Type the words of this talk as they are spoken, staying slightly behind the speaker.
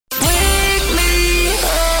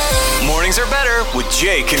are better with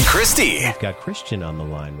Jake and Christy. We've got Christian on the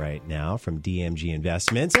line right now from DMG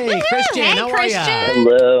Investments. Hey, Christian, how are you?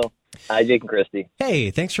 Hello. Hi, Jake and Christy. Hey,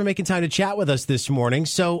 thanks for making time to chat with us this morning.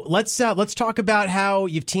 So let's talk about how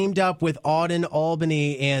you've teamed up with Auden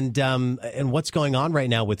Albany and what's going on right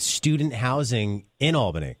now with student housing in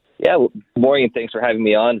Albany. Yeah, well, good morning, and thanks for having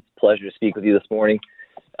me on. It's a pleasure to speak with you this morning.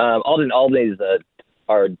 Auden Albany is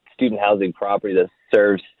our student housing property that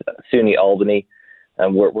serves SUNY Albany.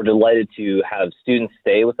 We're delighted to have students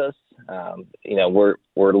stay with us.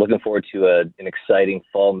 We're looking forward to an exciting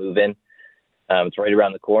fall move-in. It's right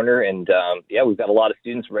around the corner, and we've got a lot of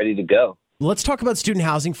students ready to go. Let's talk about student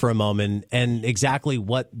housing for a moment and exactly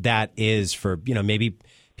what that is for, maybe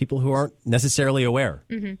people who aren't necessarily aware.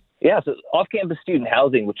 Mm-hmm. Yeah, so off-campus student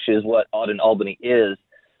housing, which is what Auden Albany is,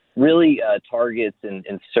 really targets and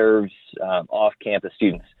serves off-campus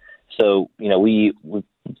students. So, we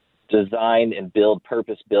design and build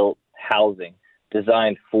purpose-built housing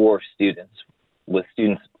designed for students with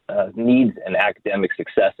students' needs and academic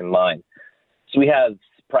success in mind. So we have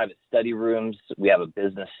private study rooms, we have a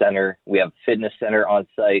business center, we have a fitness center on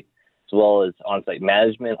site, as well as on-site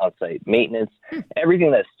management, on-site maintenance,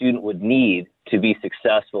 everything that a student would need to be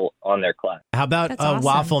successful on their class. How about That's a awesome.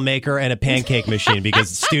 waffle maker and a pancake machine?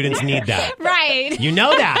 Because students need that. Right. You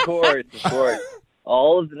know that. Of course.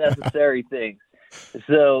 All of the necessary things.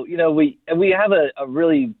 So, we have a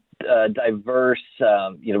really diverse,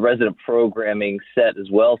 resident programming set as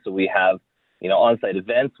well. So we have, on-site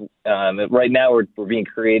events. Right now, we're being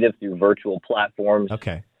creative through virtual platforms.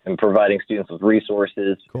 Okay. And providing students with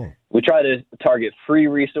resources. Cool. We try to target free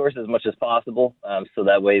resources as much as possible, so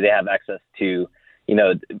that way they have access to,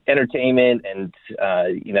 entertainment and,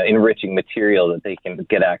 enriching material that they can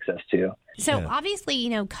get access to. So obviously,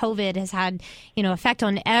 COVID has had, effect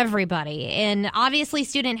on everybody and obviously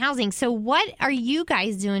student housing. So what are you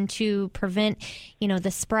guys doing to prevent, the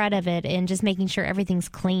spread of it and just making sure everything's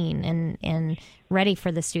clean and ready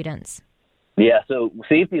for the students? Yeah, so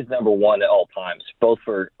safety is number one at all times, both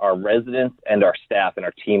for our residents and our staff and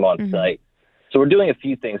our team on site. So we're doing a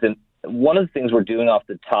few things. And one of the things we're doing off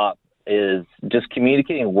the top is just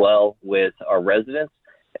communicating well with our residents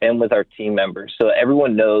and with our team members. So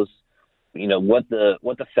everyone knows, what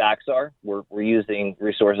the facts are. We're using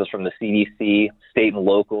resources from the CDC, state and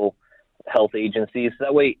local health agencies. So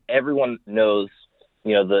that way everyone knows,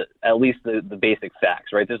 at least the basic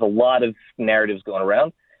facts, right? There's a lot of narratives going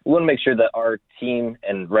around. We want to make sure that our team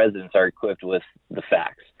and residents are equipped with the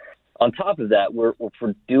facts. On top of that, we're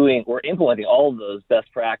implementing all of those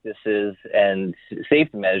best practices and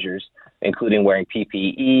safety measures, including wearing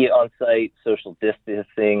PPE on site, social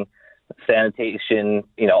distancing, sanitation,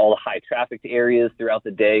 all the high trafficked areas throughout the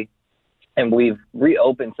day. And we've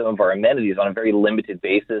reopened some of our amenities on a very limited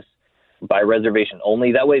basis by reservation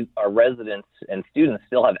only. That way our residents and students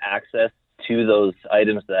still have access to those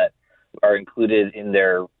items that are included in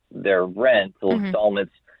their rental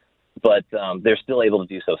installments, but they're still able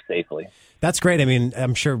to do so safely. That's great. I mean,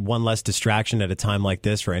 I'm sure one less distraction at a time like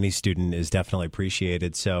this for any student is definitely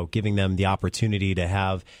appreciated. So giving them the opportunity to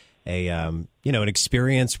have an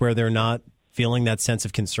experience where they're not feeling that sense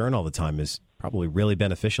of concern all the time is probably really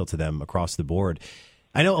beneficial to them across the board.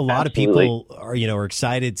 I know a lot of people are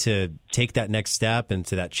excited to take that next step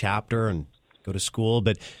into that chapter and go to school,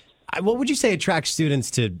 but what would you say attracts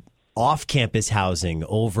students to off-campus housing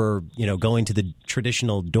over, going to the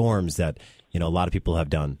traditional dorms that, a lot of people have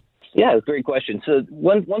done? Yeah, it's a great question. So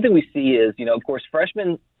one thing we see is, of course,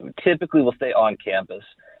 freshmen typically will stay on campus,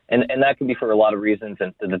 and that can be for a lot of reasons.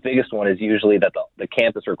 And the biggest one is usually that the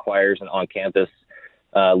campus requires an on-campus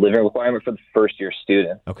living requirement for the first-year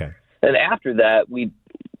student. Okay. And after that,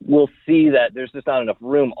 we'll see that there's just not enough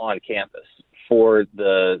room on campus for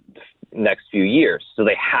the next few years, so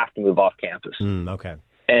they have to move off campus. Okay.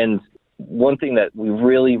 And one thing that we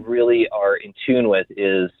really, really are in tune with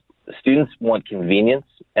is students want convenience,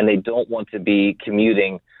 and they don't want to be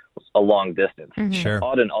commuting a long distance. Sure.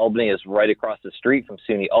 Auden Albany is right across the street from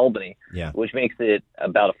SUNY Albany, which makes it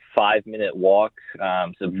about a 5-minute walk,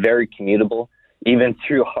 so very commutable. Even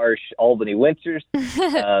through harsh Albany winters,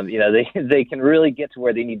 they can really get to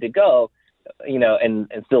where they need to go, and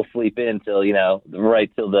still sleep in till, right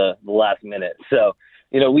till the last minute. So,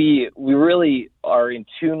 we really are in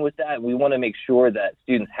tune with that. We want to make sure that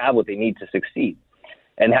students have what they need to succeed.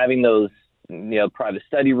 And having those, private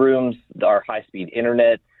study rooms, our high-speed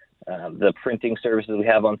internet, the printing services we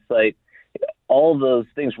have on site, all of those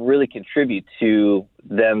things really contribute to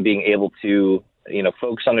them being able to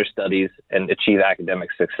focus on their studies and achieve academic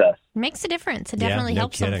success. Makes a difference. It definitely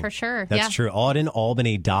helps them for sure. That's true.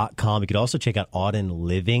 AudenAlbany.com. You could also check out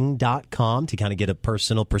AudenLiving.com to kind of get a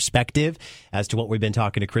personal perspective as to what we've been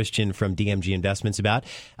talking to Christian from DMG Investments about.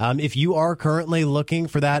 If you are currently looking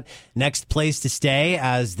for that next place to stay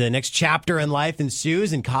as the next chapter in life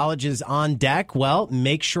ensues and college is on deck, well,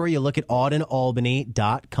 make sure you look at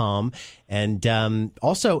AudenAlbany.com. And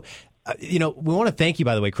also, we want to thank you,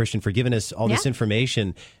 by the way, Christian, for giving us all this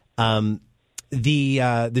information.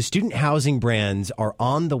 The student housing brands are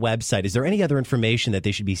on the website. Is there any other information that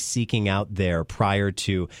they should be seeking out there prior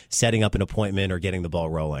to setting up an appointment or getting the ball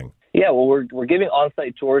rolling? Yeah, well, we're giving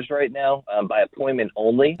on-site tours right now by appointment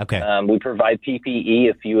only. Okay. We provide PPE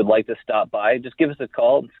if you would like to stop by. Just give us a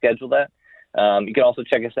call and schedule that. You can also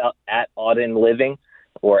check us out at Auden Living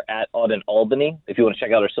or at Auden Albany. If you want to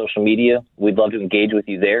check out our social media, we'd love to engage with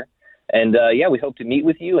you there. And, we hope to meet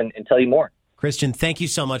with you and tell you more. Christian, thank you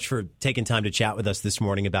so much for taking time to chat with us this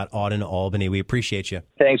morning about Auden Albany. We appreciate you.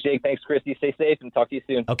 Thanks, Jake. Thanks, Christy. Stay safe and talk to you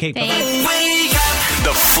soon. Okay, bye-bye. Wake up!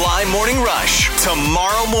 The Fly Morning Rush.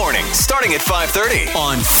 Tomorrow morning, starting at 5:30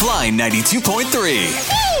 on Fly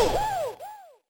 92.3.